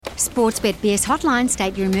Sportsbet BS hotline,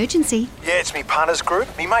 state your emergency. Yeah, it's me punters group.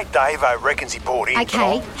 Me mate Davo reckons he bought in.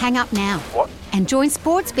 Okay, hang up now. What? And join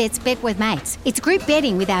Sportsbet's Bet with Mates. It's group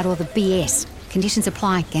betting without all the BS. Conditions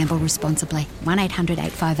apply. Gamble responsibly. 1-800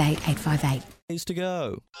 858 858. Needs to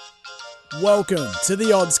go. Welcome to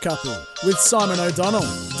The Odds Couple with Simon O'Donnell,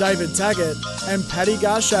 David Taggart and Paddy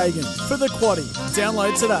Garshagen for the Quaddie.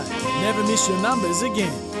 Download today. Never miss your numbers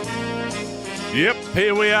again. Yep,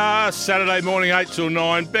 here we are, Saturday morning, 8 till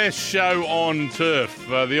 9. Best show on turf.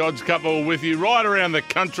 The Odds Couple with you right around the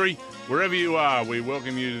country, wherever you are. We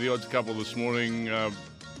welcome you to the Odds Couple this morning.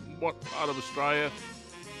 What part of Australia?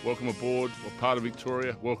 Welcome aboard. What part of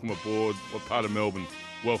Victoria? Welcome aboard. What part of Melbourne?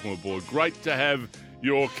 Welcome aboard. Great to have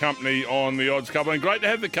your company on the Odds Couple, and great to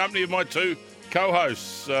have the company of my two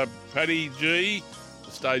co-hosts, Paddy G,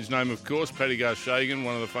 the stage name, of course, Paddy Garshagen,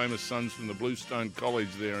 one of the famous sons from the Bluestone College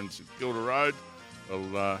there in St Kilda Road.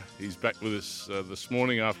 Well, he's back with us this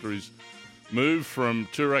morning after his move from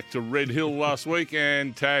Toorak to Red Hill last week,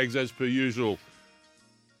 and Tags, as per usual,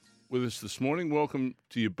 with us this morning. Welcome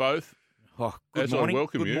to you both. Oh, good morning.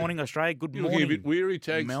 Good morning, Australia. Good You're morning. Looking a bit weary,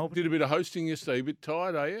 Tags. Melbourne. Did a bit of hosting yesterday. A bit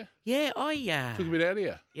tired, are you? Yeah, Took a bit out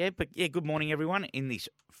of you. Good morning, everyone. In this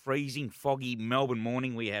freezing, foggy Melbourne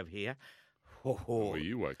morning we have here. Well,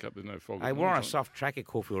 you woke up. There's no fog. Hey, we're on a soft track at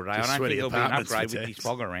Caulfield today. I don't think sweaty there'll be an apartments upgrade for with this Tex.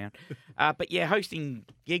 fog around. But yeah, hosting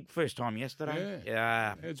gig first time yesterday.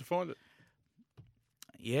 Yeah. How'd you find it?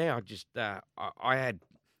 Yeah, I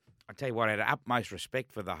tell you what, I had utmost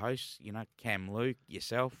respect for the hosts, Cam, Luke,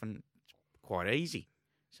 yourself, and it's quite easy.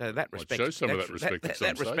 So that respect, show some of that respect at some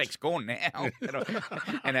that stage. respect's gone now,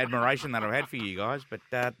 and admiration that I've had for you guys. But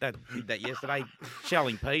did that yesterday,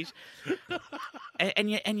 shelling peas.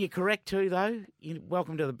 And you're correct too, though.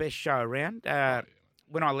 Welcome to the best show around.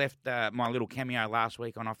 When I left my little cameo last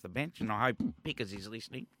week on Off the Bench, and I hope Pickers is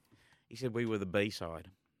listening, he said we were the B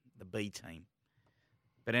side, the B team.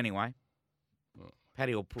 But anyway,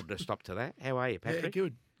 Paddy will put a stop to that. How are you, Patrick? Yeah,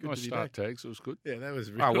 good. Nice start, Tags. It was good. Yeah, that was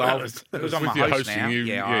really Oh, well, that because I'm a With your host hosting,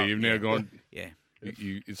 now. you've now gone. Yeah.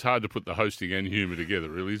 It's hard to put the hosting and humour together,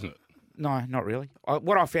 really, isn't it? No, not really.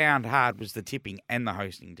 What I found hard was the tipping and the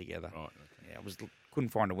hosting together. Right. Yeah, couldn't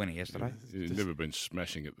find a winner yesterday. You've never been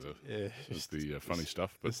smashing at the funny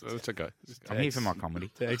stuff, but that's okay. I'm here for my comedy.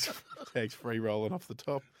 Tags free rolling off the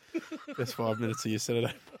top. Best 5 minutes of your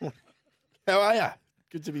Saturday morning. How are you?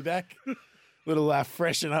 Good to be back. Little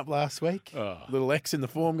freshen up last week. Little X in the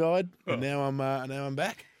form guide, and now I'm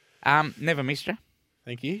back. Never missed you.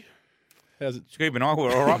 Thank you. How's it? Scoob and I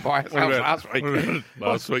were all right by ourselves last week.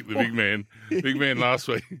 Last week, the big man last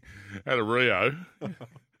week had a Rio.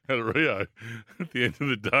 At the end of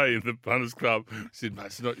the day in the punters club. Said, mate,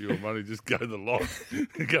 it's not your money, just go the lot.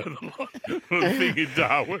 Go the lot. The thing in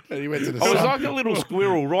Darwin. And he went to the I was sun. like a little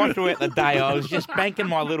squirrel right throughout the day. I was just banking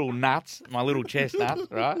my little nuts, my little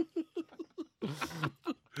chestnuts, right?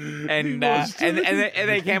 And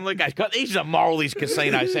then Cam Luke goes, God, this is a moral, this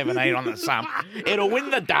Casino 17 on the sump. It'll win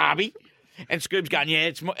the derby. And Scoob's going,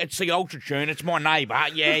 yeah, it's the Ultra Tune. It's my neighbour.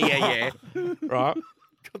 Yeah. Right?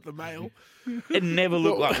 Got the mail. It never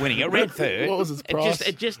looked like winning. It ran third. What was its price?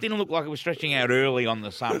 It just didn't look like it was stretching out early on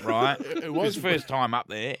the sump, right? It was first time up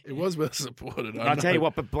there. It was well supported. And I tell you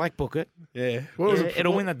what, but Black Book it. Yeah. What was it?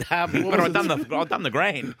 It'll win the derby. But I've done the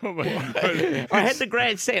grand. I had the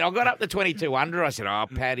grand set. I got up to 22 under. I said, "Oh,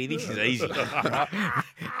 Paddy, this is easy."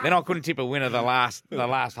 Then I couldn't tip a winner the last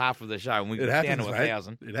half of the show, and we got down to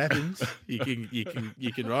 1,000. It happens. You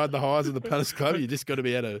can ride the highs of the punters club. You just got to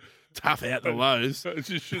be able to tough out the lows. I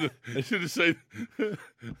should have seen the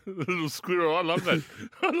little squirrel. I love that.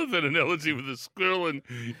 I love that analogy with the squirrel and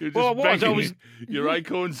you're just banking your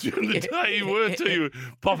acorns during the day. You were too. You were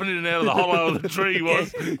popping in and out of the hollow of the tree. He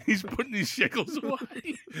was. He's putting his shekels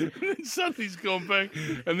away. And then suddenly he's gone back.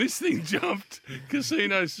 And this thing jumped.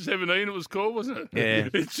 Casino 17 it was called, wasn't it? Yeah.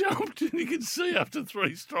 It jumped and you could see after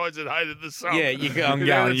 3 strides it hated the sun. Yeah, you go and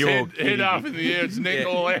Now go. its head up in the air, its neck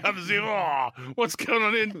all out as if, what's going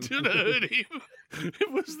on in? Did it hurt him?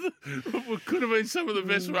 It could have been some of the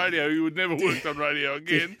best radio. You would never work on radio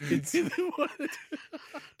again. Did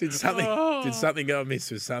something go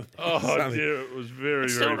amiss with something? Dear, it was very,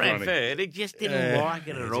 Still very ran funny. third. It just didn't like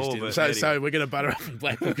it at all. But So we're going to butter up and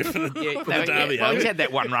Black Book it for the derby. Well, he's had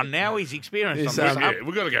that one run now. He's experienced on this. Yeah,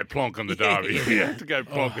 we've got to go plonk on the derby. We have to go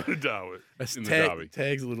plonk on the derby. In the derby.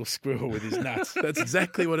 Tags a little squirrel with his nuts. That's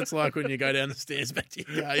exactly what it's like when you go down the stairs back to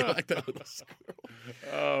your car. You like that little squirrel.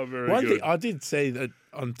 Oh, very One good. thing I did see that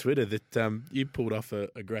on Twitter that you pulled off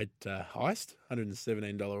a great heist,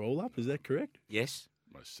 $117 all up. Is that correct? Yes.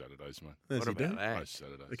 Most Saturdays, mate. What about that? Most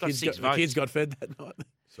Saturdays. The Got kids 6 got, the kids votes. got fed that night.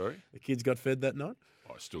 Sorry? The kids got fed that night.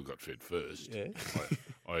 I still got fed first. Yeah.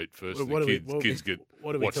 I eat first. Well, The what are we- kids get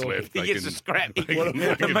what are we what's talking? left. He They gets can- a scrap. they can- The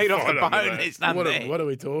they can meat off fight the over bone. that. There's none What there. are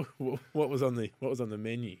we talking? What was on the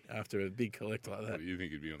menu after a big collect like that? What do you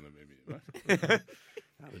think would be on the menu, mate?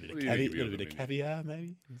 A little What do you think would be on bit the of menu? caviar,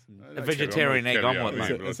 maybe. A vegetarian egg Caviar, omelette, yeah,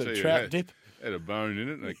 mate. but I'll It's a tell you, trout it dip. had a bone in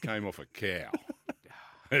it, and it came off a cow.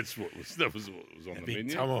 That was what was on the Big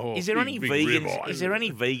menu. tomahawk. Is there any big vegans? ribeye. Is there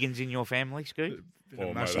any vegans in your family, Scoot?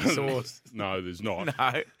 Oh, mushy mate, sauce. No, there's not.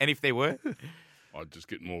 No. And if there were, I'd just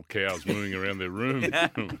get more cows mooing around their room.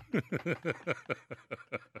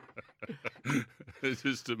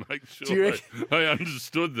 Just to make Do you sure reckon- they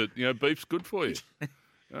understood that, beef's good for you.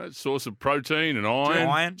 Source of protein and iron.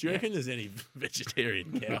 iron. Do you reckon there's any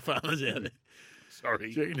vegetarian cow farmers out there?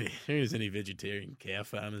 Sorry. Do you reckon there's any vegetarian cow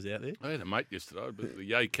farmers out there? I had a mate yesterday, but the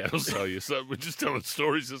yay cattle sell you. So we're just telling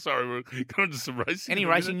stories. So sorry, we're going to some racing. Any in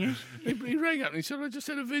a racing minute. news? He rang up and he said, I just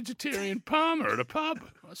had a vegetarian Palmer at a pub.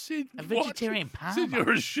 I said, A "What?" vegetarian I said, Palmer?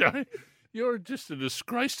 you're a shame. You're just a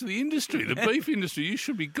disgrace to the industry, the beef industry. You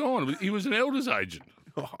should be gone. He was an elders agent.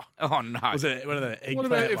 Oh no! Was it one of the eggplant What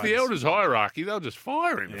about if the ones? elders hierarchy, they'll just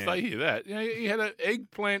fire him if they hear that. He had an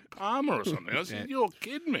eggplant Palmer or something. I said, you're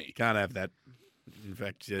kidding me. Can't have that. In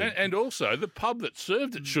fact, And also, the pub that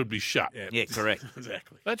served it should be shut. Yeah, correct.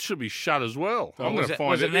 exactly. That should be shut as well. I'm going was to it- find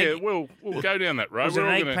was it. it an Yeah, egg- we'll go down that road. Was it We're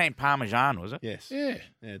an all gonna- eggplant parmesan? Was it? Yes. Yeah.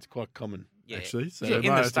 Yeah, it's quite common Yeah. actually. So Yeah, it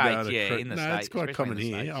in might the have to go States, on a yeah, cru- in the no, States, it's quite especially common in the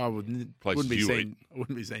here. States. I wouldn't Places be you seen. I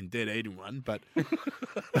wouldn't be seen dead eating one, but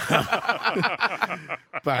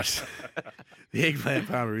the eggplant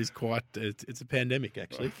palmer is quite. It's a pandemic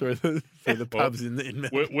actually for the pubs in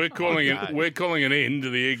Melbourne. We're calling an end to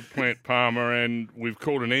the eggplant Palmer, and we've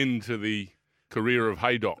called an end to the career of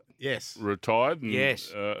Haydock. Yes, Retired and,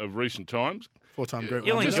 Yes. of recent times. 4-time group.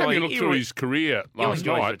 You'll one. Just enjoy- having a look you through re- his career You'll last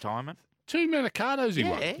enjoy his night. retirement. 2 Manicados he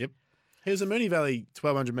won. Yeah. Yep. He was a Moonee Valley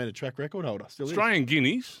 1,200 metre track record holder. Still is. Australian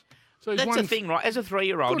Guineas. So he's That's won the thing, right? As a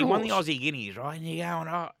 3-year-old, Good he won the horse. Aussie Guineas, right? And you're going,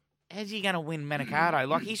 oh, how's he going to win Manikato?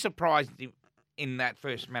 Like, he surprised him in that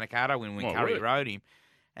first Manikato win when My Curry word. rode him.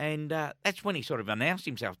 And that's when he sort of announced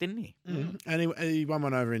himself, didn't he? Mm. And he won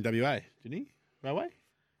one over in WA, didn't he? Railway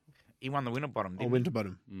He won the Winterbottom, or didn't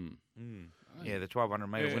Winterbottom? he? Yeah, the 1,200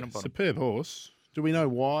 metre Yeah, Winterbottom. Superb horse. Do we know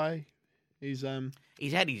why he's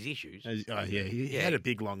He's had his issues. he Yeah. had a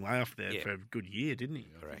big long layoff there Yeah. for a good year, didn't he?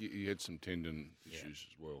 He had some tendon issues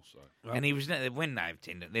as well. So And he was when they've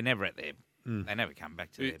tended, they're never at their. They never come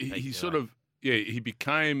back to their peak. he do sort they? of he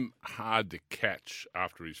became hard to catch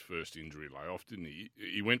after his first injury layoff, didn't he?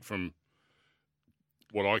 He went from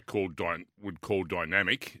what I would call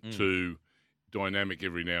dynamic to dynamic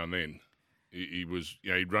every now and then. He was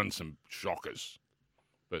he'd run some shockers,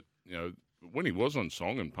 but when he was on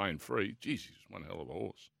song and pain free, geez, he's one hell of a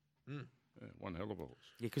horse. Yeah, one hell of a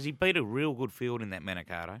horse. Yeah, because he beat a real good field in that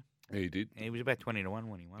Manikato. He did. He was about 20 to 1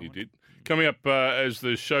 when he won. He wasn't did. Coming up as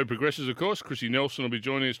the show progresses, of course, Chrissy Nelson will be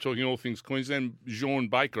joining us talking all things Queensland. Jean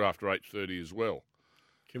Baker after 8:30 as well.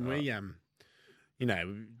 Can we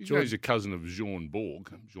He's a cousin of Jean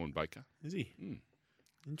Borg, Jean Baker. is he?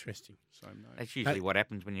 Interesting. Same name. That's usually what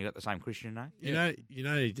happens when you got the same Christian name. You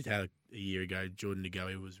know, he did how a year ago Jordan De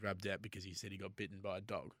Goey was rubbed out because he said he got bitten by a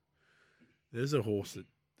dog. There's a horse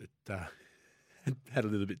that had a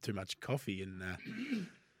little bit too much coffee and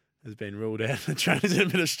has been ruled out. The trainer's in a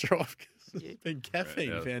bit of strife because there's been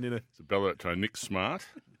caffeine found in it. It's a Ballarat trainer, Nick Smart.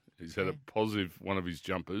 He's had a positive, one of his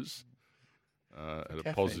jumpers had a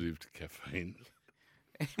Caffeine. positive to caffeine.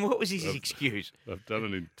 What was his excuse? They've done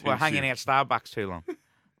an intensive. Well, hanging out Starbucks too long.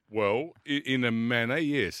 Well, in a manner,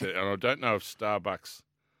 yes. And I don't know if Starbucks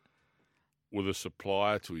were the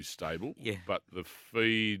supplier to his stable, Yeah. but the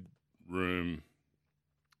feed room,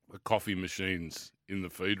 the coffee machines in the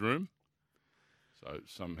feed room. So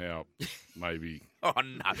somehow, maybe. Oh,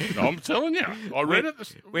 no. No, I'm telling you. I read it.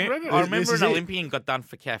 I remember This is an it. Olympian got done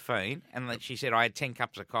for caffeine, and that she said I had 10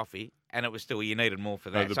 cups of coffee, and it was still you needed more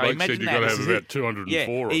for that. The so bloke imagine said you've that. got to This have is about it.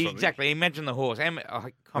 204 or something. Exactly. Imagine the horse. Come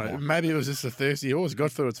on. Maybe it was just a thirsty horse.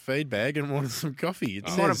 Got through its feed bag and wanted some coffee. It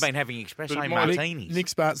He might have says- been having espresso But it might- martinis. Nick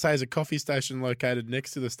Smart says a coffee station located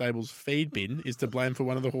next to the stable's feed bin is to blame for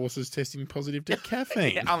one of the horses testing positive to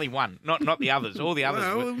caffeine. Yeah, only one, not the others. All the others.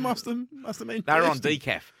 Well, were, it must have been. they were on thirsty.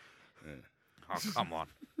 decaf. Oh, come on.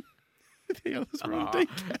 The others were on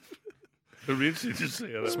decaf. It'll be interesting to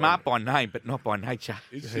see how that Smart by name, but not by nature.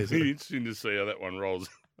 It'll be interesting to see how that one rolls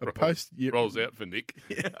out for Nick.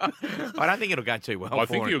 I don't think it'll go too well. I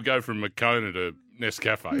for think him. he'll go from Moccona to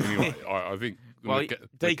Nescafe anyway. I think Well, decaf.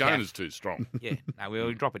 Mocona's too strong. Yeah, no,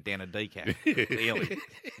 we'll drop it down to decaf. Clearly.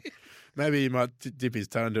 Maybe he might dip his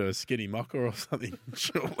toe into a skinny mocha or something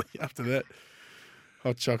shortly after that.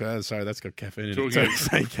 Hot chocolate. Sorry, that's got caffeine in Talking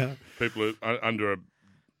it. of people who are under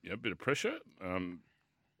a bit of pressure.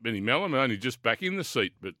 Benny Mellon only just back in the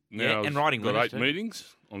seat, but now and riding got winners 8 too.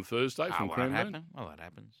 meetings on Thursday from Queensland. That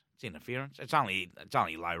happens. It's interference. It's only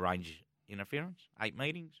low range interference. 8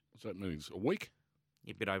 meetings. What's that meetings? A week?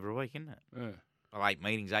 A bit over a week, isn't it? Yeah. Well, 8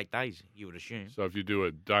 meetings, 8 days. You would assume. So if you do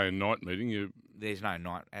a day and night meeting, There's no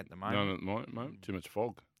night at the moment. none at the moment. Too much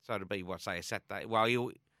fog. So it'll be, say, a Saturday. Well,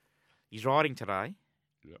 he's riding today.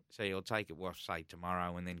 Yep. So he'll take it, say,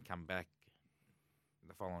 tomorrow and then come back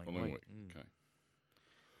the following week. Okay.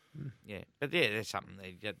 Yeah. But, yeah, there's something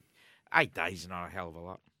there. 8 days is not a hell of a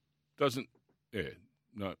lot.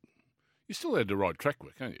 No. You still had to ride track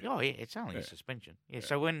work, aren't you? Oh, yeah, it's only a suspension. Yeah,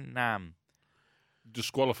 so when...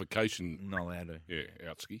 Disqualification. not allowed to. Yeah,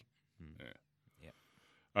 outski.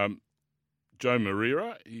 Yeah. Joe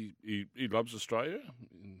Moreira, he loves Australia.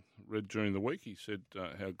 Read during the week, he said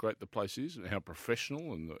how great the place is and how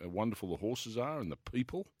professional and how wonderful the horses are and the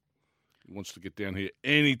people. He wants to get down here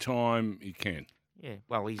any time he can. Yeah,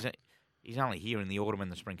 well, he's only here in the autumn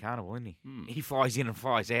and the spring carnival, isn't he? He flies in and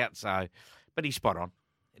flies out, but he's spot on.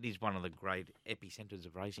 It is one of the great epicentres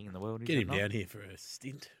of racing in the world. Get him down here for a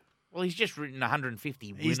stint. Well, he's just ridden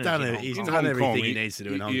 150 winners. He's done everything he needs to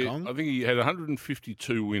do in Hong Kong. I think he had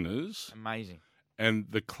 152 winners. Amazing. And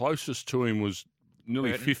the closest to him was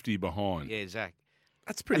nearly Burton. 50 behind. Yeah, Zach.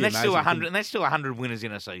 That's pretty And that's amazing. still 100. And that's still 100 winners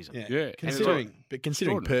in a season. Yeah. Considering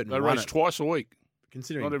Extraordinary. Purton They won race it. twice a week.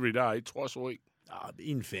 Considering Not every day, twice a week.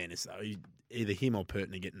 in fairness though, either him or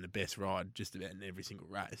Purton are getting the best ride just about in every single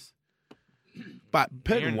race. But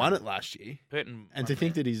Purton won it last year, Purton, and to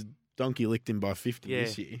think that his donkey licked him by 50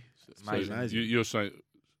 this year, amazing. amazing. You're saying,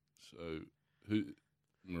 who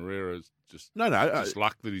Moreira's just No, just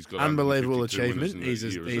luck that he's got unbelievable 152 winners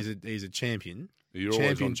achievement. in the year, He's a champion. You're always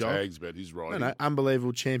champion on jock. tags about his riding. No,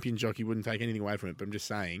 unbelievable champion jockey. Wouldn't take anything away from it. But I'm just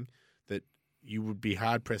saying that you would be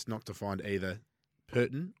hard pressed not to find either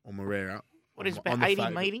Purton or Moreira. What is on about the 80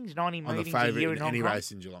 favourite- meetings, 90 on the meetings a favourite year in in Hong any Kong?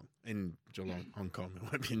 race in Geelong, Hong Kong. It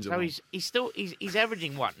won't be in Geelong. So he's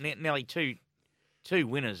averaging what? Nearly two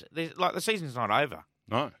winners. Like the season's not over,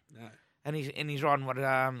 No. and he's riding what?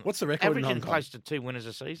 What's the record in averaging Hong Kong? close to 2 winners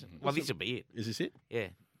a season. Well, this will be it. Is this it? Yeah.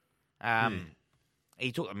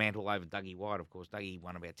 He took the mantle over Dougie White, of course. Dougie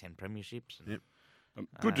won about 10 premierships. And,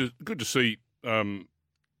 Yep. Good to see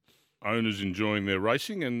owners enjoying their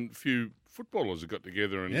racing, and a few footballers have got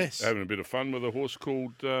together and Yes. having a bit of fun with a horse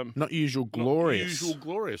called Not Usual Glorious. Not Usual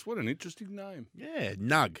Glorious. What an interesting name. Yeah,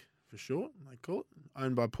 Nug for short, they call it.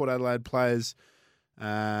 Owned by Port Adelaide players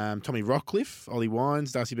Tommy Rockcliffe, Ollie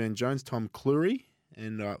Wines, Darcy Byrne-Jones, Tom Cleary,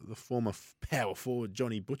 and the former power forward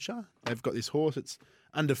Johnny Butcher. They've got this horse. It's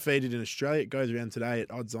undefeated in Australia. It goes around today at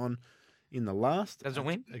odds on in the last. Does it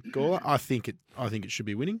win? At Gawler. I think it should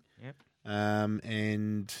be winning. Yep.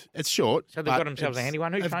 And it's short. So they've but got themselves a handy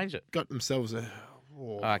one. Who they've trains it? Got themselves a.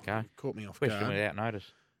 Okay. Caught me off Question guard. without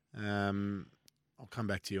notice. I'll come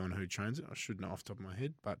back to you on who trains it. I should know off the top of my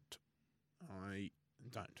head, but I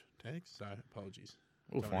don't. Tags, so apologies.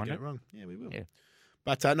 We'll Don't wanna find get it. wrong. Yeah, we will. Yeah.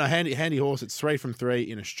 But no, handy horse. It's 3 from 3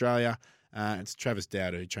 in Australia. It's Travis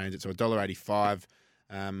Dowder who trains it, so $1.85.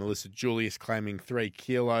 Melissa Julius claiming 3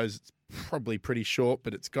 kilos. It's probably pretty short,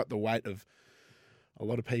 but it's got the weight of a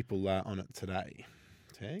lot of people on it today.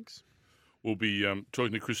 Tags. We'll be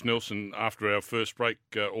talking to Chris Nelson after our first break,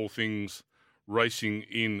 all things racing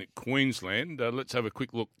in Queensland. Let's have a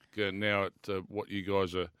quick look now at what you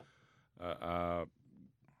guys are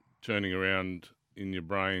turning around in your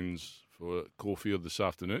brains for Caulfield this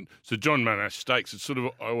afternoon. So John Monash Stakes, it's sort of,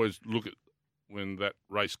 I always look at when that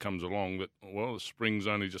race comes along that, well, the spring's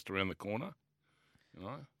only just around the corner. You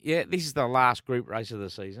know? Yeah, this is the last group race of the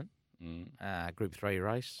season. Group 3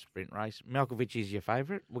 race, sprint race. Malkovich is your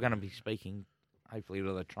favourite. We're going to be speaking, hopefully,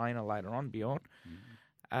 to the trainer later on, Bjorn.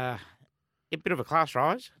 A bit of a class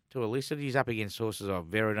rise to Illicit. He's up against horses of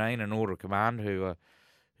Veridine and Order of Command, who are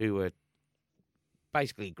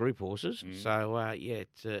basically group horses. So, I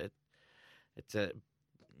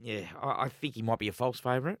think he might be a false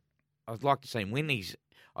favourite. I'd like to see him win.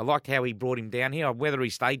 I liked how he brought him down here. Whether he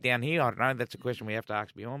stayed down here, I don't know. That's a question we have to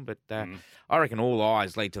ask Beyond. But I reckon all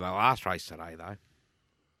eyes lead to the last race today, though.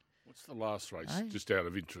 What's the last race, Hey. just out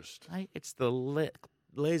of interest? Hey, it's the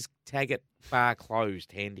Les Taggart Bar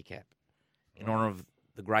Closed handicap in honour of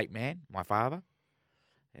the great man, my father.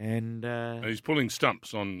 And And he's pulling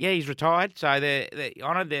stumps on... yeah, he's retired. So they're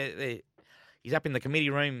honoured. He's up in the committee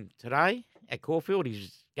room today at Caulfield.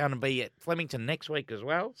 He's going to be at Flemington next week as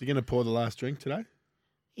well. Is he going to pour the last drink today?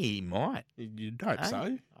 He might. You'd hope Hey.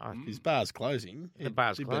 so. Oh, His bar's closing. The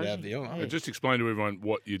bar's He better have closing. the honour. Yeah. Just explain to everyone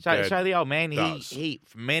what your So dad the old man, does. he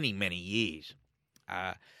for many, many years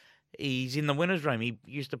He's in the winners' room. He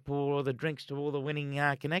used to pour all the drinks to all the winning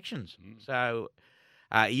connections. So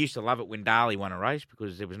he used to love it when Darley won a race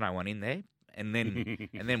because there was no one in there. And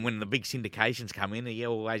then when the big syndications come in, he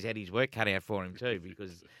always had his work cut out for him too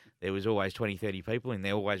because there was always 20, 30 people in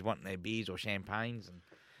there always wanting their beers or champagnes.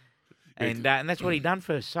 And that's what he done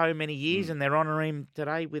for so many years, and they're honouring him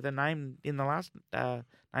today with a name in the last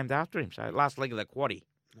named after him. So last leg of the quaddie.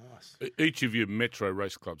 Nice. Each of your metro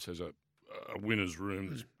race clubs has a winner's room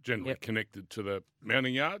that's generally connected to the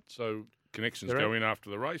mounting yard, so connections go in after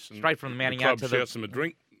the race. And straight from the mounting the yard club to shouts them a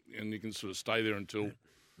drink, and you can sort of stay there until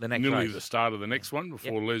the next nearly race. the start of the next one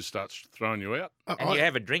before Les starts throwing you out. And you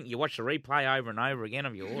have a drink, you watch the replay over and over again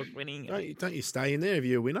of your horse winning. Don't you stay in there if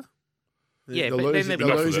you're a winner? Yeah, the but losers, then the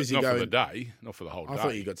Not losers for you the, not go for in. the day, not for the whole day. I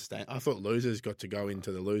thought you got to stay. I thought losers got to go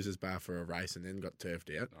into the losers bar for a race and then got turfed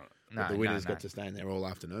out. No, But the winners no. got to stay in there all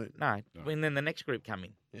afternoon. No, and then the next group come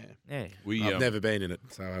in. Yeah, Yeah. I've never been in it,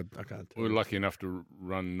 so I can't. Tell We were you. lucky enough to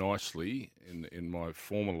run nicely in my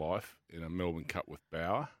former life in a Melbourne Cup with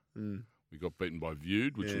Bauer. We got beaten by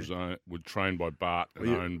Viewed, which was trained by Bart and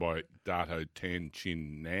owned by Dato Tan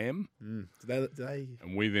Chin Nam. Do they?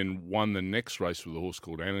 And we then won the next race with a horse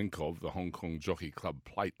called Anankov, the Hong Kong Jockey Club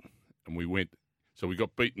Plate. And we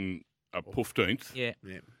got beaten a 15th Yeah.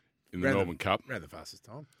 in the Melbourne Cup. Ran the fastest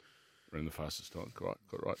time. Ran the fastest time, got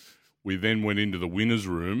right. We then went into the winner's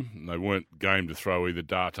room, and they weren't game to throw either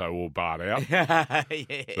Dato or Bart out.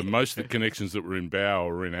 But most of the connections that were in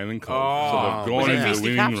Bauer were in Anankov. So they've Was gone it into the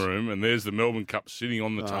winning fisticuffs? room, and there's the Melbourne Cup sitting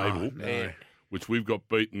on the table, no. which we've got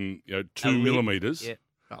beaten 2 lid. millimetres. Yeah.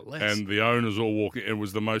 Oh, less. And the owners all walking. It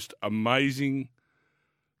was the most amazing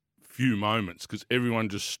few moments because everyone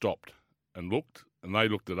just stopped and looked, and they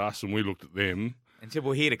looked at us, and we looked at them. And said,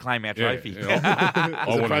 we're here to claim our trophy. I There's a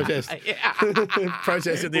wanted- protest.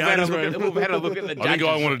 protest in the We've had a owners' look room. at- we've had a look at the I think I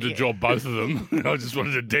judges. wanted to job both of them. I just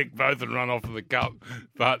wanted to deck both and run off of the cup.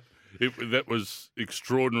 But that was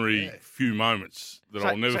extraordinary few moments that So-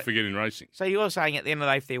 I'll never so- forget in racing. So you're saying at the end of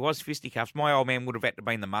the day, if there was fisticuffs, my old man would have had to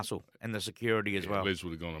been the muscle and the security as well. Les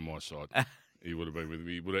would have gone on my side. He would have been with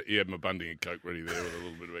me. He had my Bundy and Coke ready there with a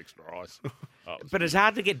little bit of extra ice. But it's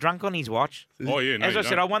hard to get drunk on his watch. Oh, yeah. No, As I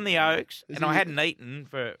said, I won the Oaks, and I he- hadn't eaten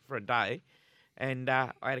for a day. And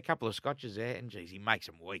I had a couple of scotches there, and geez, he makes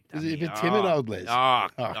them weak. Is doesn't he a he? bit timid, old Les? I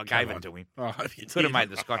Oh, gave come it on. to him. Oh, I hope you Could have did. made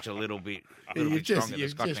the scotch a little bit You've just stronger. The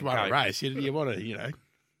scotch and won a Coke. race. You want to, get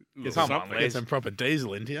Come some, on, get Les. some proper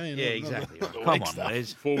diesel into you. Yeah, exactly. Not the Come weak on, stuff.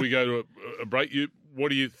 Les. Before we go to a break,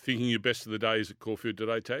 what are you thinking your best of the day is at Caulfield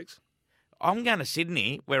today, Tags? I'm going to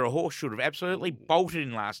Sydney, where a horse should have absolutely bolted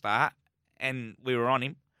in last start, and we were on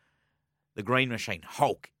him. The Green Machine,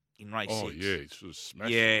 Hulk, in race 6. Oh, yeah. He sort of smashed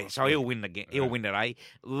Yeah, it. so he'll win again. He'll win today.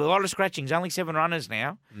 A lot of scratchings, only 7 runners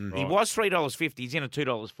now. He was $3.50. He's in at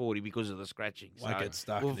 $2.40 because of the scratching. Won't get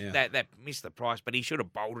stuck now. That missed the price, but he should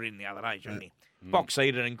have bolted in the other day, shouldn't he? Box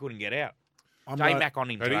seated and couldn't get out. I'm J-Mac on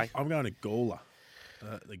him Paddy? today. I'm going to Gawler,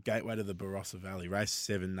 the gateway to the Barossa Valley. Race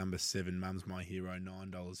 7, number 7, Mum's My Hero,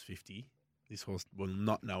 $9.50. This horse will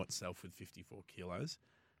not know itself with 54 kilos,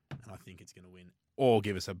 and I think it's going to win or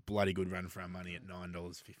give us a bloody good run for our money at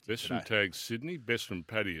 $9.50 Best from today. Tags Sydney, best from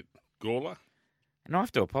Paddy at Gawler. And I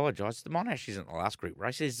have to apologise. The Monash isn't the last group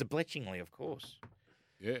race. It's the Bletchingley, of course.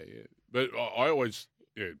 Yeah. But I always,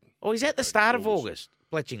 Oh, he's at the start of August,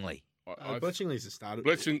 Bletchingley. Bletchingley's the start of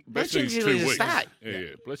Bletchley's Bletchley's 2 the weeks. start. Yeah.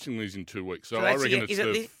 Bletchley's in 2 weeks. So, So I that's reckon the- it's is it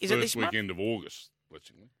the this- is it first this month? weekend of August,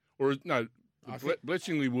 Bletchley. Or, no, I think-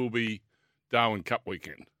 Bletchley will be Darwin Cup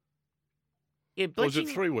weekend. Yeah, Or is it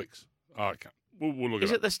Bletchingley. 3 weeks? Oh, okay. We'll look Is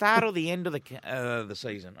it it up. the start or the end of the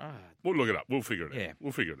season? Oh, We'll look it up. We'll figure it Yeah. out.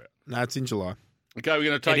 We'll figure it out. No, it's in July. Okay, we're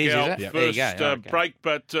going to take is, our is it? Yeah. There you first go. Okay. break,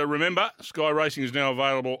 but remember, Sky Racing is now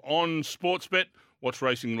available on Sportsbet. Watch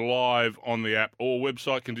racing live on the app or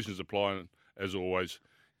website. Conditions apply, and as always,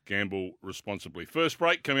 gamble responsibly. First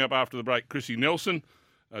break, coming up after the break, Chrissy Nelson.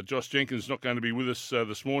 Josh Jenkins not going to be with us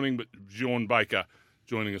this morning, but John Baker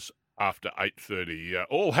joining us after 8:30.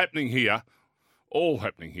 All happening here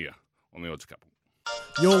on The Odds Couple.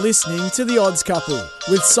 You're listening to The Odds Couple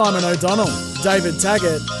with Simon O'Donnell, David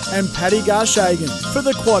Taggart and Paddy Garshagen for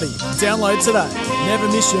the Quaddie. Download today. Never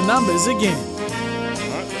miss your numbers again. All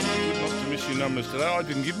right, that's good not to miss your numbers today. I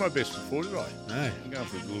didn't give my best before, did I? No. I'm going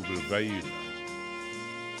for a little bit of value today.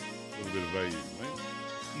 A little bit of value, mate.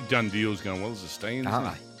 You done deals going well as a stand, isn't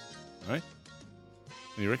Aren't it? Hey?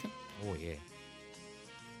 You reckon? oh yeah.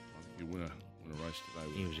 I think you win a race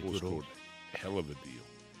today He with was a a horse good called Hell of a Deal.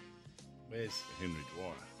 Where's Henry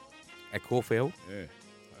Dwyer. At Caulfield. Yeah.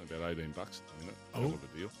 About $18 a minute. Oh. Hell of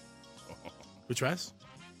a deal. which race?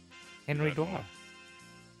 Henry Don't know. Dwyer.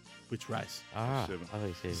 Which race? Ah, 7. oh,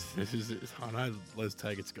 he says. This is. I know Les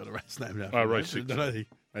Taggart's got a race named after. Oh, him. race 6. No,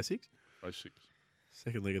 race 6. Race 6.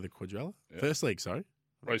 Second leg of the quadrella. Yeah. First leg, sorry.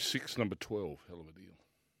 Race 6, number 12. Hell of a deal.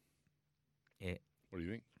 Yeah. What do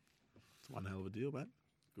you think? It's one hell of a deal, mate.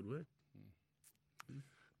 Good work.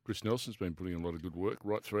 Chris Nelson's been putting in a lot of good work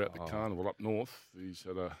right throughout the carnival up north. He's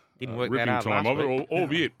had a Didn't work that ripping out time last of it, week.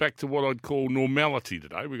 albeit back to what I'd call normality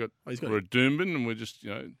today. We're at Doomben and we're just,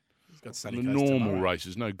 He's got Sunny the Coast normal tomorrow.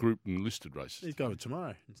 races, no group and listed races. He's going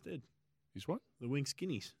tomorrow instead. He's what? The Wing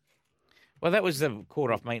Skinnies. Well, that was the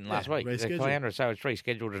quarter-off meeting last week. The rescheduled. calendar, so it's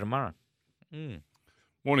rescheduled to tomorrow.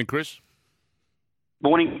 Morning, Chris.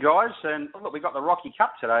 Morning, guys. And look, we got the Rocky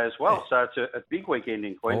Cup today as well, so it's a big weekend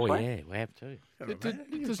in Queensland. Oh, yeah, we have too.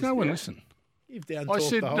 There's no one listen. You've down I talked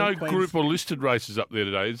said the whole no Queens- group or listed races up there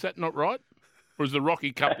today. Is that not right? Or is the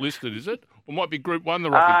Rocky Cup listed, is it? Or might be Group 1, the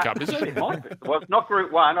Rocky Cup, is it? It might be. Well, it's not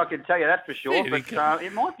Group 1, I can tell you that for sure, Yeah, but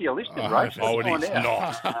it might be a listed race. Oh, it Let's is find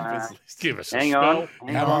out. not. Give us a Hang spell. on.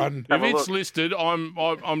 Come on. Have If a it's look. listed,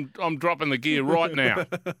 I'm dropping the gear right now.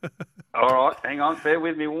 All right, hang on. Bear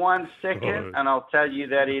with me 1 second, Oh. and I'll tell you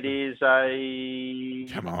that it is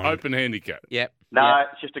a... Come on. Open handicap. Yep. No,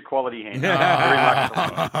 it's just a quality hand. Very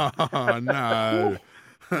much. Oh, no.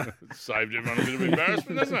 It saved everyone a bit of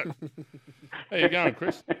embarrassment, doesn't it? How you going,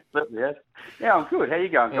 Chris? Yes. Yeah, I'm good. How you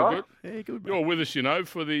going, All guys? good? Yeah, good. You're with us,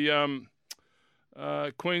 for the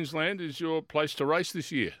Queensland is your place to race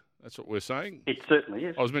this year. That's what we're saying. It certainly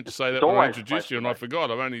is. I was meant to say that It's when I always introduced you, and I place to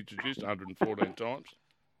forgot. I've only introduced 114 times.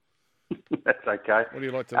 That's okay. What do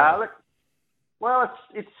you like to know? Look, well,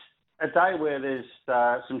 it's a day where there's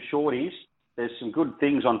some shorties. There's some good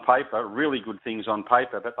things on paper, really good things on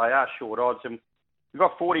paper, but they are short odds. And we've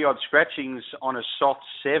got 40-odd scratchings on a soft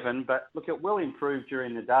 7, but look, it will improve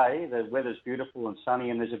during the day. The weather's beautiful and sunny,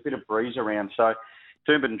 and there's a bit of breeze around. So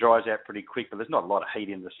Doomben dries out pretty quick, but there's not a lot of heat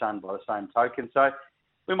in the sun by the same token. So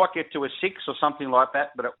we might get to a 6 or something like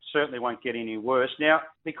that, but it certainly won't get any worse. Now,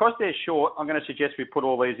 because they're short, I'm going to suggest we put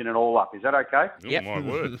all these in an all-up. Is that okay? Yep. Oh,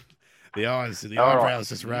 my word. The All eyebrows right.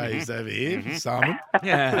 just raised over here, Simon.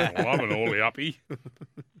 Yeah. Well, I'm an all-uppy.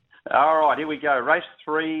 All right, here we go. Race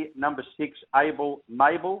 3, number 6, Able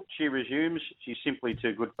Mabel. She resumes. She's simply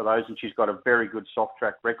too good for those, and she's got a very good soft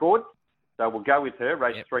track record. So we'll go with her.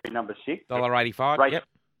 Race 3, number 6. $1.85. Race, Yep.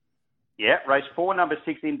 Yeah, race 4, number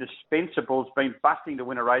 6, Indispensable's been busting to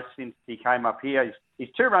win a race since he came up here. His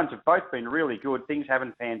 2 runs have both been really good. Things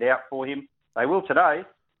haven't panned out for him. They will today.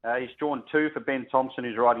 He's drawn 2 for Ben Thompson,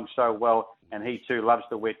 who's riding so well, and he too loves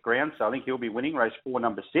the wet ground. So I think he'll be winning race 4,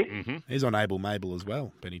 number 6. He's on Able Mabel as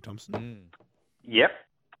well, Benny Thompson. Yep.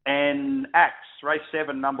 And Axe, race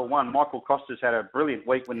 7, number 1. Michael Costa's had a brilliant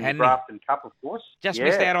week winning the Hadn't he? Grafton Cup, of course. Just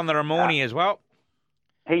missed out on the Ramornie as well.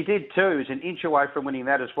 He did too. He's an inch away from winning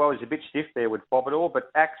that as well. He's a bit stiff there with Bobador, but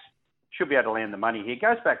Axe should be able to land the money here.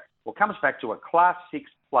 Comes back to a Class 6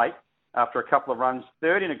 plate after a couple of runs.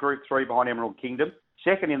 3rd in a Group 3 behind Emerald Kingdom.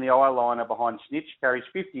 2nd in the eyeliner behind Snitch. Carries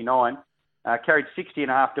 59. Carried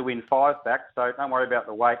 60.5 to win 5 back, so don't worry about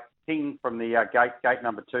the weight. King from the gate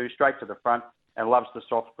number 2, straight to the front, and loves the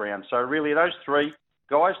soft ground. So really, those 3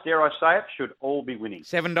 guys, dare I say it, should all be winning.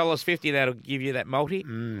 $7.50, that'll give you that multi.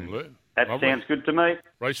 That Lovely. sounds good to me.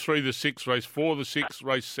 Race 3, the 6. Race 4, the 6.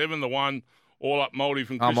 Race 7, the 1. All up multi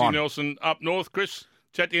from I'm Chrissy on. Nelson up north. Chris,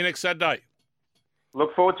 chat to you next Saturday.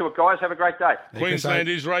 Look forward to it, guys. Have a great day. Queensland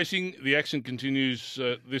is racing. The action continues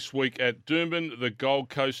this week at Doomben, the Gold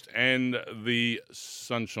Coast, and the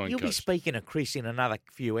Sunshine You'll be Coast. speaking to Chris in another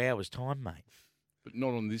few hours' time, mate. But not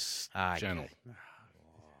on this Okay. channel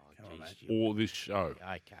Jeez, or this show.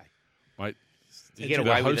 Okay. Mate, You get the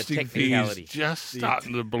away with the hosting fee technicality. is just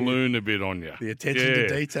starting to balloon a bit on you. The attention to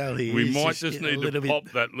detail here. We is might just getting a need to little bit- pop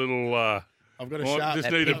that little... I've got a I sharp, just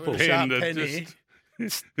that need a pimple. pen sharp to pen here.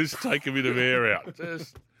 just take a bit of air out.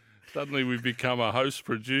 Just suddenly we've become a host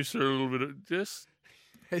producer, a little bit of just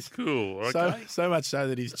It's cool. Okay. so much so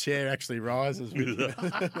that his chair actually rises with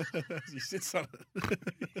he sits on it.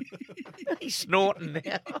 He's snorting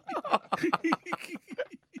now.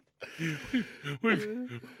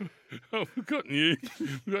 We've got news.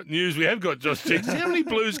 We've got news. We have got Josh Jenkins. How many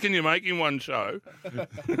blues can you make in one show?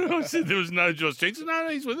 I said there was no Josh Jenkins. No,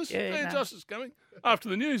 he's with us. Yeah, no. Josh is coming. After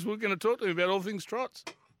the news, we're going to talk to him about all things trots.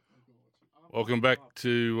 Welcome back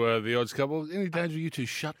to the Odds Couple. Any danger of you two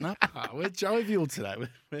shutting up? We're jovial today.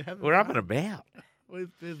 We're up and about. We're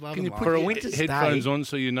loving Can you life. put For a your winter's headphones day. on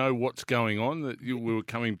so you know what's going on? That we were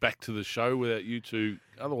coming back to the show without you two.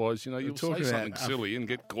 Otherwise, you'll say talking something about, silly and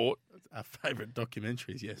get caught. Our favourite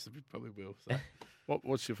documentaries, yes, we probably will. So.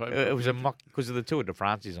 What's your favourite? It was a mock because of the Tour de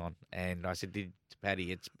France is on, and I said to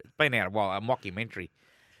Paddy, it's been out a while, a mockumentary.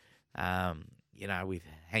 with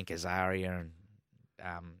Hank Azaria and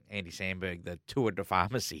Andy Sandberg, the Tour de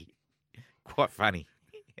Pharmacy. Quite funny.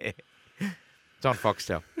 It's on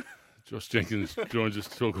Foxtel. Josh Jenkins joins us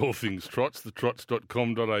to talk all things trots,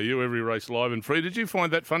 thetrots.com.au, every race live and free. Did you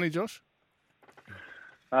find that funny, Josh?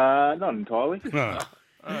 Not entirely. No.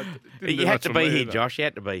 You had to be here, Josh. You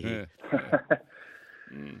had to be here.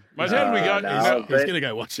 Mate, how did we go? no, He's going to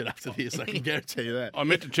go watch it after this, I can guarantee you that. I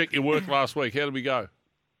meant to check your work last week. How did we go?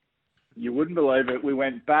 You wouldn't believe it. We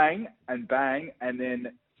went bang, and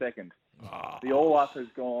then second. The all-up has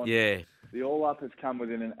gone. Yeah. The all-up has come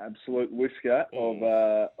within an absolute whisker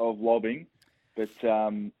of lobbing. But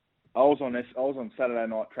I was on Saturday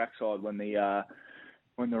night trackside when the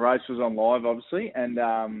race was on live, obviously, and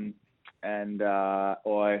I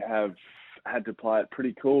have had to play it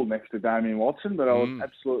pretty cool next to Damien Watson, but I was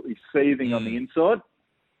absolutely seething on the inside.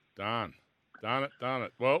 Darn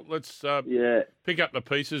it. Well, let's pick up the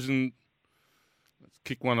pieces and let's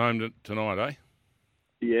kick one home tonight, eh?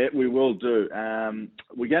 Yeah, we will do. I'm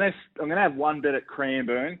gonna have one bet at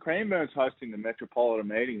Cranbourne. Cranbourne's hosting the Metropolitan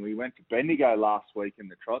meeting. We went to Bendigo last week in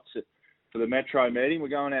the trots for the Metro meeting. We're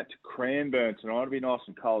going out to Cranbourne tonight. It'll be nice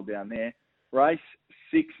and cold down there. Race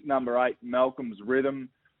 6, number 8, Malcolm's Rhythm,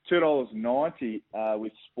 $2.90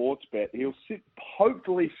 with Sportsbet. He'll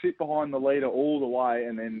hopefully sit behind the leader all the way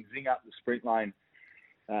and then zing up the sprint lane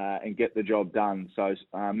and get the job done. So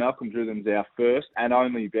Malcolm's Rhythm's our first and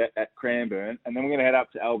only bet at Cranbourne. And then we're going to head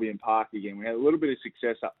up to Albion Park again. We had a little bit of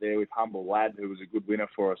success up there with Humble Lad, who was a good winner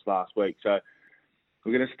for us last week. So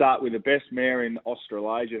we're going to start with the best mare in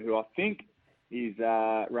Australasia, who I think is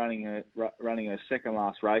running her second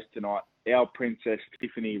last race tonight. Our Princess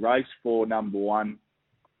Tiffany, race 4, number 1.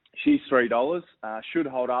 She's $3. Should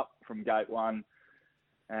hold up from gate 1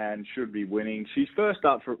 and should be winning. She's first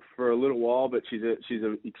up for a little while, but she's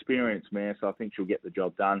an experienced mare, so I think she'll get the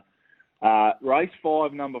job done. Race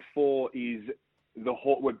 5, number 4 is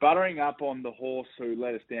we're buttering up on the horse who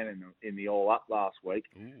let us down in the All Up last week,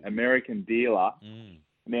 American Dealer.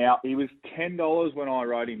 Now, he was $10 when I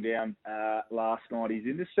wrote him down last night. He's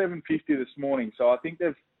into $7.50 this morning, so I think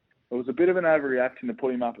it was a bit of an overreaction to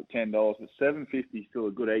put him up at $10, but $7.50 is still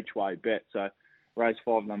a good each-way bet. So race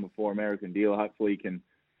 5, number 4, American Dealer. Hopefully he can.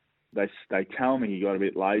 They tell me he got a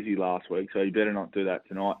bit lazy last week, so he better not do that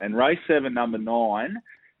tonight. And race 7, number 9,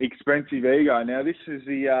 Expensive Ego. Now, this is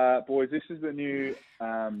the boys. This is the new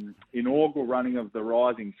inaugural running of the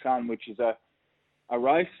Rising Sun, which is a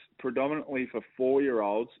race predominantly for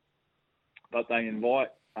 4-year-olds, but they invite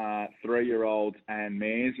 3-year-olds and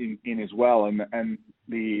mares in as well. And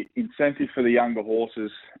the incentive for the younger horses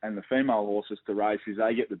and the female horses to race is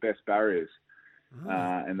they get the best barriers.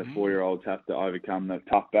 And the 4-year-olds have to overcome the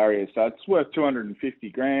tough barriers. So it's worth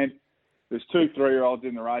 $250,000. There's 2 3-year-olds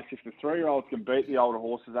in the race. If the 3-year-olds can beat the older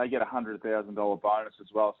horses, they get a $100,000 bonus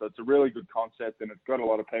as well. So it's a really good concept, and it's got a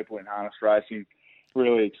lot of people in harness racing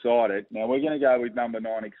really excited. Now we're going to go with number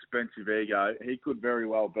 9, Expensive Ego. He could very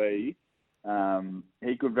well be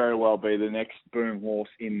the next boom horse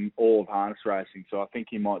in all of harness racing. So I think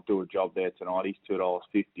he might do a job there tonight. He's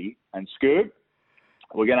 $2.50. And Scoob,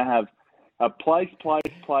 we're going to have a place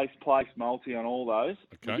multi on all those.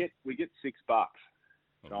 Okay. We get $6.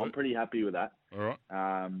 So I'm pretty happy with that. All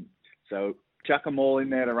right. So chuck them all in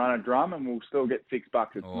there to run a drum, and we'll still get $6.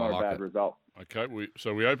 It's not a bad result. Okay,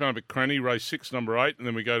 so we open up at Cranny, race 6, number 8, and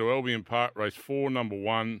then we go to Albion Park, race 4, number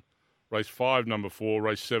 1, race 5, number 4,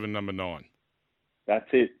 race 7, number 9. That's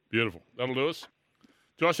it. Beautiful. That'll do us.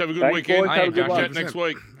 Josh, have a good weekend. Boys, have a good one. Chat next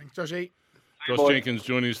week. Thanks, Joshy. Josh Jenkins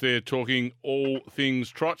joining us there talking all things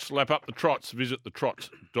trots. Lap up the trots. Visit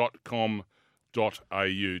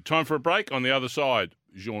thetrots.com.au. Time for a break. On the other side,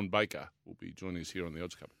 Jean Baker will be joining us here on the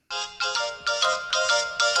Odds Couple.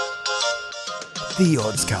 The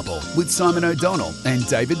Odds Couple with Simon O'Donnell and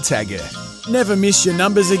David Taggart. Never miss your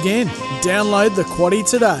numbers again. Download the Quaddie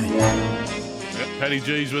today. Yep, Paddy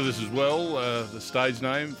G's with us as well. The stage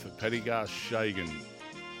name for Paddy Garshagen.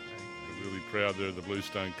 We're really proud there of the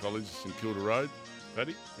Bluestone College, St Kilda Road.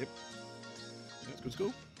 Paddy? Yep. That's good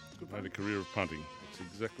school. Made a career of punting. That's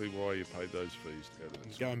exactly why you paid those fees to go to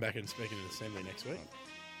that. Going back and speaking in assembly next week.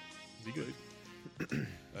 Be good.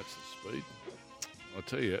 That's the speed. I'll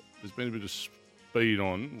tell you, there's been a bit of speed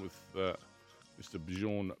on with Mr.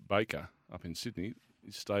 Bjorn Baker up in Sydney.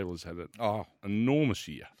 His stable has had an enormous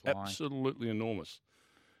year. Flying. Absolutely enormous.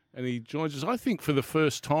 And he joins us, I think, for the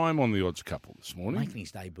first time on the Odds Couple this morning. Making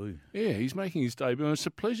his debut. Yeah, he's making his debut, and it's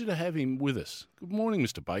a pleasure to have him with us. Good morning,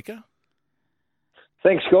 Mr. Baker.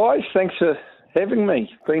 Thanks, guys. Thanks for having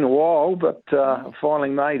me. Been a while, but I finally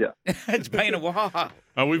made it. It's been a while.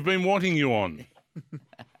 We've been wanting you on.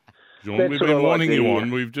 John, That's we've what been I like wanting to you hear. on.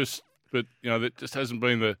 We've just but that just hasn't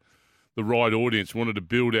been the right audience. We wanted to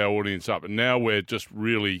build our audience up, and now we're just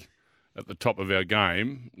really at the top of our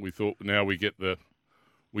game. We thought now we get the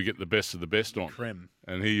best of the best on, Creme.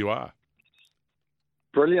 And here you are.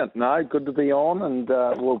 Brilliant. No, good to be on, and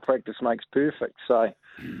practice makes perfect. So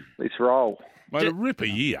let's roll. Mate, a ripper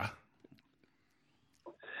year.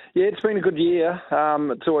 Yeah, it's been a good year.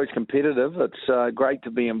 It's always competitive. It's great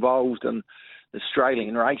to be involved in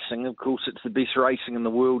Australian racing. Of course, it's the best racing in the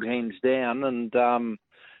world, hands down, and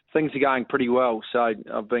things are going pretty well. So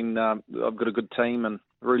I've got a good team and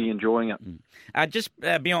really enjoying it. Just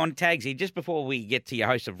beyond Tagsy, just before we get to your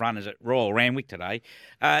host of runners at Royal Randwick today.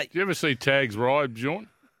 Do you ever see Tags ride, John?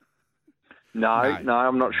 No,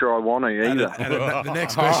 I'm not sure I want to either. And the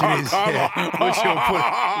next question is,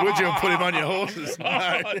 would you put him on your horses?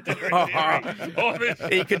 No.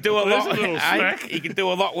 He could do a lot. He could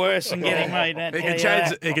do a lot worse than getting made. He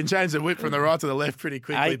can change the whip from the right to the left pretty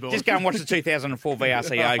quickly. Just go and watch the 2004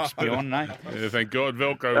 VRC Oaks, beyond. No? Yeah, thank God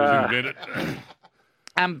Velcro was invented.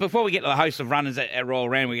 Before we get to the host of runners at Royal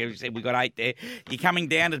Randwick, we got 8 there. You're coming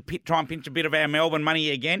down to try and pinch a bit of our Melbourne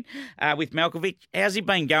money again with Malkovich. How's he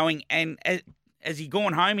been going? And has he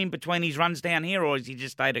gone home in between his runs down here, or has he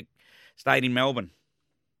just stayed in Melbourne?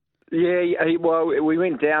 Yeah, we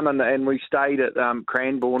went down and we stayed at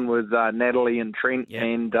Cranbourne with Natalie and Trent,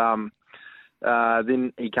 and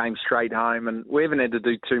then he came straight home, and we haven't had to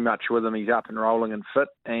do too much with him. He's up and rolling and fit,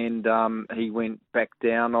 and he went back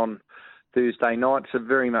down on Thursday night, so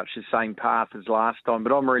very much the same path as last time.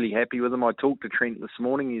 But I'm really happy with him. I talked to Trent this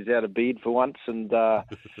morning. He's out of bed for once, and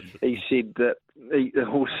he said that the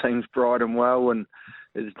horse seems bright and well and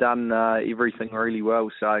has done everything really well.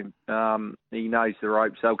 So he knows the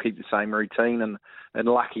ropes. They'll keep the same routine, and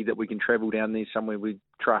lucky that we can travel down there somewhere we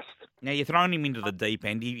trust. Now, you're throwing him into the deep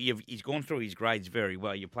end. He's gone through his grades very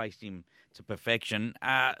well. You placed him to perfection.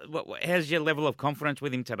 How's your level of confidence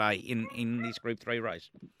with him today in this Group 3 race?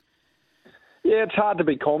 Yeah, it's hard to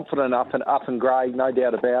be confident up and grade, no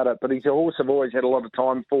doubt about it. But he's a horse I've always had a lot of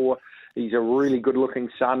time for. He's a really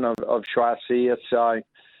good-looking son of Schwarzer, so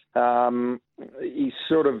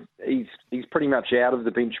he's pretty much out of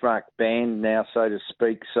the benchmark band now, so to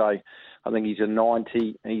speak. So I think he's a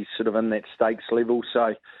 90. He's sort of in that stakes level,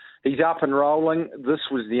 so he's up and rolling. This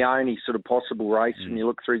was the only sort of possible race when you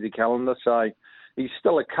look through the calendar. So he's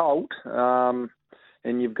still a colt.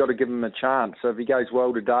 And you've got to give him a chance. So if he goes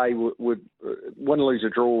well today, win, lose, or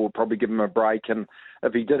draw, we'll probably give him a break. And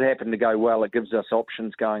if he did happen to go well, it gives us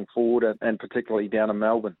options going forward, and particularly down in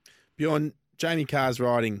Melbourne. Bjorn, Jamie Carr's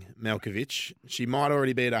riding Malkovich. She might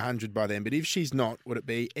already be at 100 by then, but if she's not, would it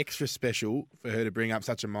be extra special for her to bring up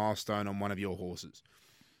such a milestone on one of your horses?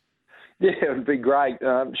 Yeah, it would be great.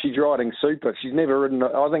 She's riding super. She's never ridden.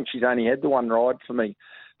 I think she's only had the one ride for me.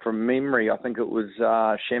 From memory, I think it was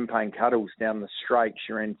Champagne Cuddles down the straight.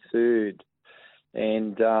 She ran third.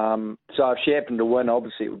 And so if she happened to win,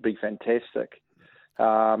 obviously it would be fantastic.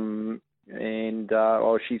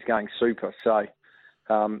 She's going super. So,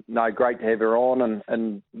 great to have her on,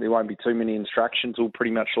 and there won't be too many instructions. We'll pretty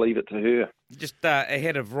much leave it to her. Just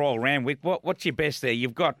ahead of Royal Randwick, what's your best there?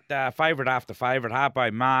 You've got favourite after favourite,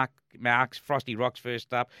 Harpo Marks, Frosty Rocks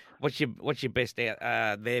first up. What's your best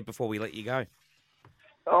there before we let you go?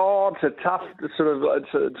 Oh, it's a tough it's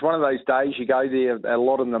one of those days you go there a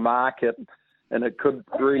lot in the market, and it could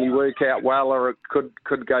really work out well, or it could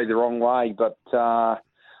go the wrong way. But I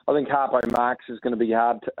think Harpo Marks is going to be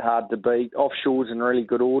hard to beat. Offshore's in really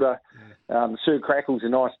good order. Sir Crackle's a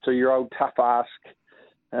nice 2-year-old, tough ask.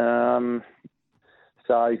 There's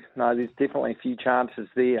definitely a few chances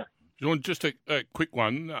there. John, just a quick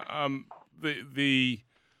one. The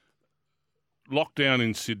lockdown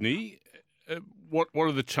in Sydney. What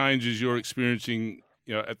are the changes you're experiencing,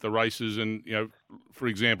 at the races, and for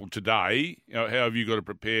example today, how have you got to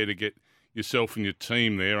prepare to get yourself and your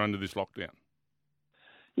team there under this lockdown?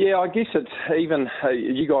 Yeah, I guess it's even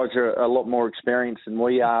you guys are a lot more experienced than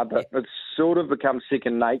we are, but it's sort of become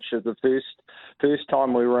second nature. The first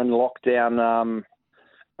time we were in lockdown,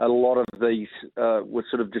 a lot of these were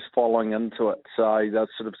sort of just following into it, so they're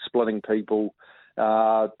sort of splitting people.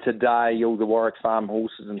 Today, all the Warwick Farm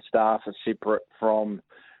horses and staff are separate from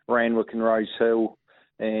Randwick and Rose Hill,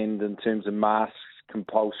 and in terms of masks,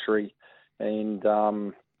 compulsory. And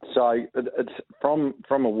so it's from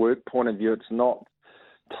a work point of view, it's not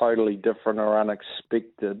totally different or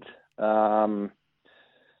unexpected. And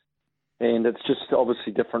it's just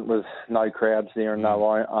obviously different with no crowds there and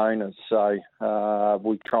no owners. So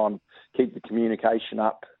we try and keep the communication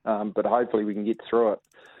up, but hopefully we can get through it.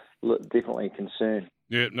 Definitely a concern.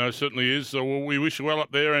 Yeah, no, certainly is. So we wish you well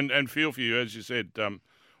up there and feel for you, as you said.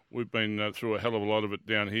 We've been through a hell of a lot of it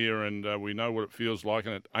down here, and we know what it feels like,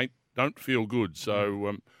 and it don't feel good.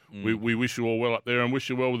 So we wish you all well up there and wish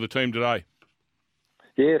you well with the team today.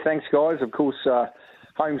 Yeah, thanks, guys. Of course,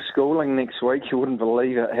 homeschooling next week. You wouldn't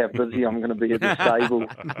believe it, how busy I'm going to be at the stable.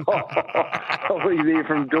 I'll be there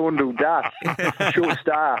from dawn till dusk. Short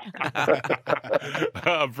staff.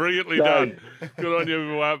 Brilliantly done. Good on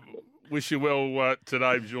you. Wish you well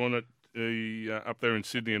today, John, up there in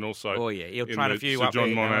Sydney, and also he'll train a few Sir up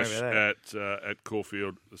John there, Monash at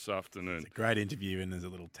Caulfield this afternoon. It's a great interview, and there's a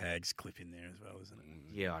little tags clip in there as well, isn't it?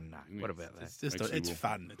 Yeah, I know. What about that? It's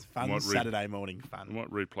fun. It's fun Saturday morning fun. I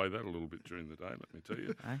might replay that a little bit during the day, let me tell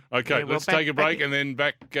you. Okay, let's take a break and then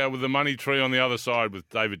back with the money tree on the other side with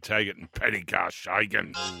David Taggart and Paddy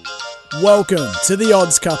Garshagen. Welcome to the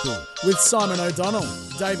Odds Couple with Simon O'Donnell,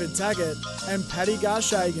 David Taggart and Paddy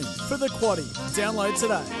Garshagen for the Quaddie. Download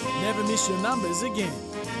today. Never miss your numbers again.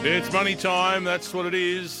 It's money time. That's what it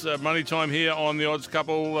is. Money time here on the Odds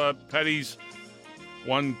Couple. Paddy's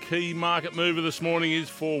one key market mover this morning is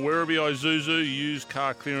for Werribee Isuzu used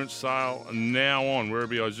car clearance sale now on.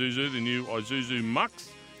 Werribee Isuzu, the new Isuzu Mux,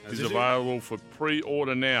 is available for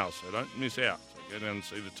pre-order now, so don't miss out. So go down and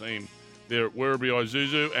see the team there at Werribee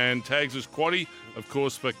Isuzu, and tags as Quaddie, of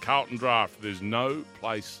course, for Carlton Draft. There's no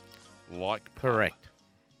place like pub. Correct.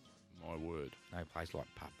 My word. No place like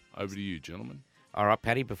pub. Over to you, gentlemen. All right,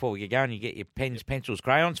 Paddy, before we get going, you get your pens, pencils,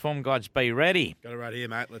 crayons, form guides, be ready. Got it right here,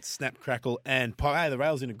 mate. Let's snap, crackle, and pop. Hey, the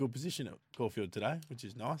rail's in a good position at Caulfield today, which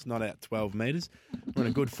is nice. Not out 12 metres. We're in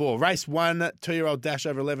a good 4. Race 1, 2-year-old dash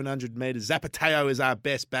over 1,100 metres. Zapateo is our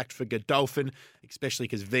best backed for Godolphin, especially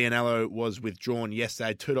because Vianello was withdrawn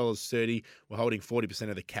yesterday. $2.30. We're holding 40%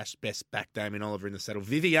 of the cash best back. Damien Oliver in the saddle.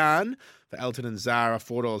 Vivian for Elton and Zara,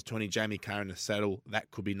 $4.20. Jamie Carr in the saddle.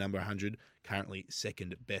 That could be number 100. Currently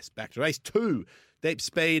second best backed. Race 2, Deep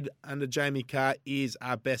Speed under Jamie Carr is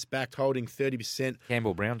our best backed, holding 30%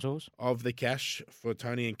 Campbell Brown's horse of the cash for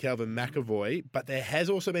Tony and Calvin McAvoy. But there has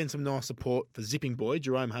also been some nice support for Zipping Boy.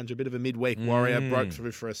 Jerome Hunter, a bit of a midweek warrior, broke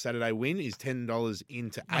through for a Saturday win, is $10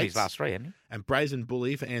 into 8. His last 3, hasn't he? And Brazen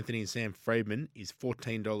Bully for Anthony and Sam Friedman is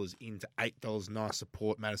 $14 into $8. Nice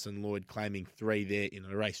support. Madison Lloyd claiming 3 there in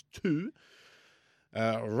race 2.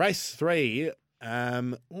 Race 3. I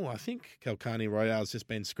think Calcani Royale's just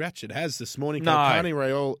been scratched. It has this morning. No. Calcani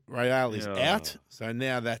Royale is out. So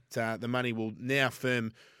now that the money will now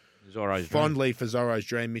firm Zorro's fondly for Zorro's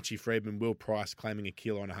Dream. Mitchie Friedman, Will Price claiming $1.5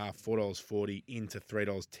 kilo, $4.40 into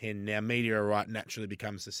 $3.10. Now Meteor Right naturally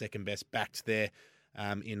becomes the second best backed there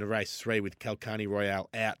in the race 3 with Calcani Royale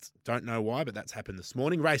out. Don't know why, but that's happened this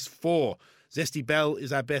morning. Race 4. Zesty Bell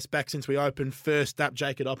is our best back since we opened. First up,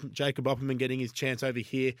 Jacob Opperman getting his chance over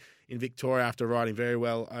here in Victoria after riding very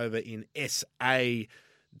well over in SA.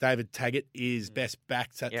 David Taggart is best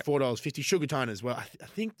backed at $4.50. Sugar Tone as well. I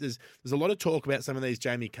think there's a lot of talk about some of these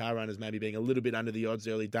Jamie Carr runners maybe being a little bit under the odds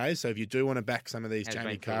early days. So if you do want to back some of these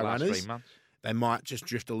Jamie Carr runners, they might just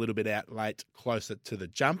drift a little bit out late, closer to the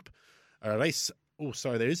jump. Or at least... Oh,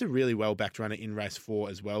 sorry, there is a really well-backed runner in race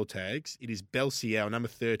 4 as well, Tags. It is Belciel, number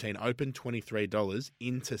 13, open $23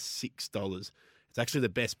 into $6. It's actually the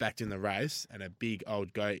best backed in the race and a big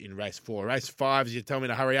old go in race 4. Race 5, as you tell me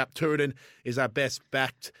to hurry up, Tooradin is our best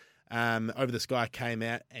backed. Over the Sky came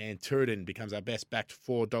out and Tooradin becomes our best backed,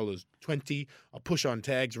 $4.20. I'll push on,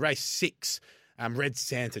 Tags. Race 6, Red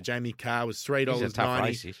Santa, Jamie Carr was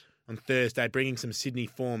 $3.90. On Thursday, bringing some Sydney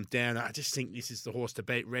form down. I just think this is the horse to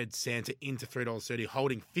beat. Red Santa into $3.30,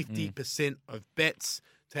 holding 50% of bets.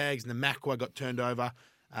 Tags, and the Macwa got turned over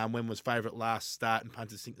when was favourite last start, and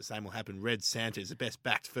punters think the same will happen. Red Santa is the best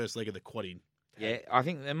backed first leg of the quaddie. Yeah, I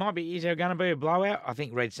think there might be. Is there going to be a blowout? I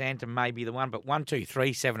think Red Santa may be the one, but 1, 2,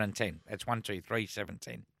 3, 7, and 10. That's 1, 2, 3, 7,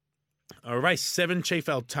 10. Race 7, Chief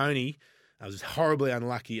El Tony. I was horribly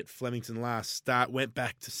unlucky at Flemington last start. Went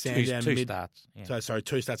back to Sandown. Two starts. Yeah.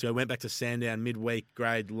 2 starts ago. Went back to Sandown midweek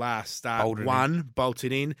grade last start. Bolted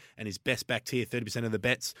bolted in, and his best backed here, 30% of the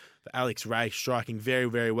bets for Alex Ray, striking very,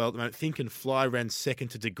 very well at the moment. Think and Fly ran second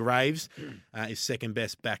to De Graves, is second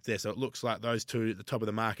best back there. So it looks like those two at the top of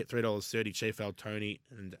the market, $3.30, Chief El Tony,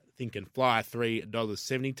 and Think and Fly,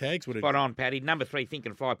 $3.70. Tags. Spot on, Paddy. Number 3, Think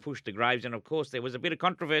and Fly, pushed De Graves, and of course there was a bit of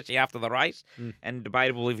controversy after the race, and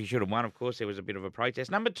debatable if he should have won. Of course, there was a bit of a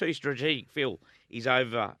protest. Number 2, Strategic Phil, is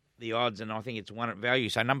over the odds, and I think it's 1 at value.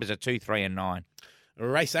 So numbers are 2, 3, and 9.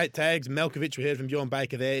 Race 8, Tags. Melkovich, we heard from Bjorn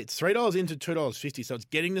Baker there. It's $3 into $2.50, so it's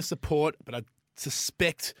getting the support, but I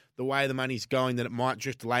suspect the way the money's going that it might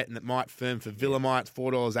drift late and it might firm for Villamite,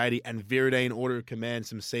 $4.80, and Viridine, Order of Command,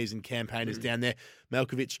 some seasoned campaigners down there.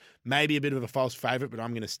 Malkovich, maybe a bit of a false favourite, but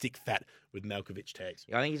I'm going to stick fat with Malkovich tags.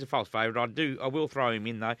 Yeah, I think he's a false favourite. I will throw him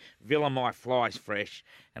in, though. Villamite flies fresh,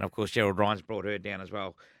 and, of course, Gerald Ryan's brought her down as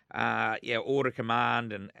well. Order of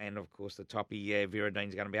Command, and of course, the toppy,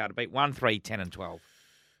 Viridine's going to be able to beat 1, 3, 10 and 12.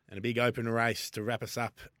 And a big open race to wrap us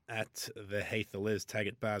up at the Heath. The Les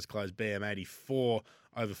Taggart Bars Close BM84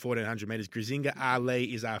 over 1,400 metres. Grizinga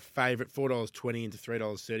Ali is our favourite, $4.20 into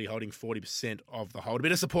 $3.30, holding 40% of the hold. A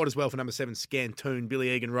bit of support as well for number 7, Scantoon. Billy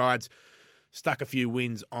Egan rides. Stuck a few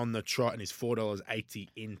wins on the trot and is $4.80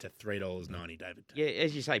 into $3.90, David. Yeah,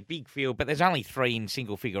 as you say, big field, but there's only 3 in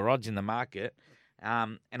single-figure odds in the market.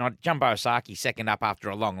 And Jumbo Osaki second up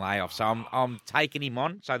after a long layoff, so I'm taking him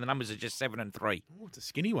on. So the numbers are just 7 and 3. Oh, it's a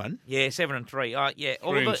skinny one. Yeah, 7 and 3. Yeah, a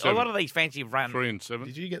lot of these fancy run 3 and 7.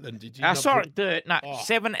 Did you get them? Did you?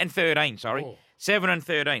 7 and 13. Sorry, 7 and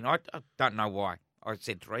 13. I don't know why I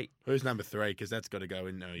said 3. Who's number 3? Because that's got to go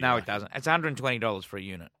in. No, it doesn't. It's $120 for a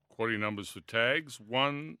unit. Quality numbers for tags: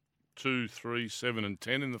 1, 2, 3, 7, and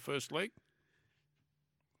 10 in the first leg.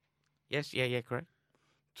 Yes, yeah, correct.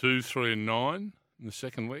 2, 3, and 9. In the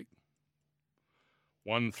second leg.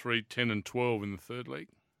 1, 3, 10 and 12 in the third leg.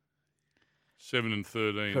 7 and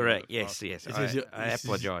 13. Correct, yes. I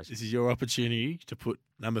apologise. This is your opportunity to put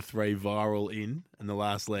number 3 viral in the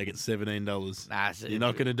last leg at $17. Nah, you're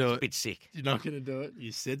not going to do it. It's a bit sick. You're not going to do it.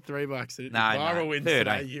 You said $3. No, viral wins 13.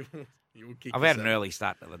 today. You will kick I've yourself. had an early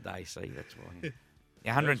start to the day, see, that's why.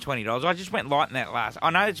 Yeah, $120. I just went light in that last.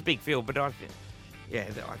 I know it's a big field, but I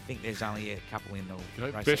think there's only a couple in the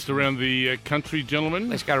race. Best around the country, gentlemen.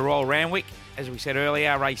 Let's go to Royal Randwick. As we said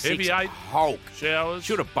earlier, race 6. Heavy 8. Hulk. Showers.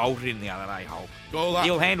 Should have bolted in the other day, Hulk. Goal up.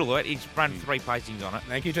 He'll handle it. He's run 3 placings on it.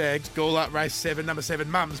 Thank you, Tags. Goal up, race 7, number 7,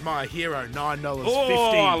 Mum's My Hero, $9.50.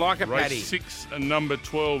 Oh, I like it, Race Paddy. 6 and number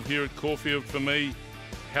 12 here at Caulfield for me.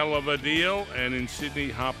 Hell of a deal. And in Sydney,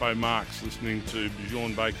 Harpo Marks, listening to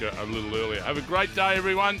Bjorn Baker a little earlier. Have a great day,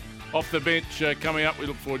 everyone. Off the bench coming up. We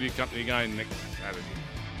look forward to your company again next Saturday.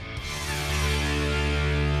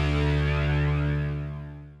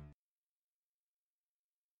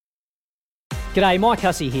 G'day, Mike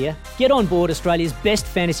Hussey here. Get on board Australia's best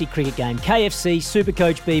fantasy cricket game, KFC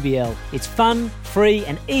Supercoach BBL. It's fun, free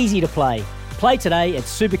and easy to play. Play today at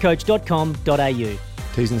supercoach.com.au.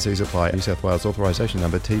 T's and C's apply. New South Wales authorisation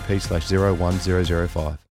number TP/01005.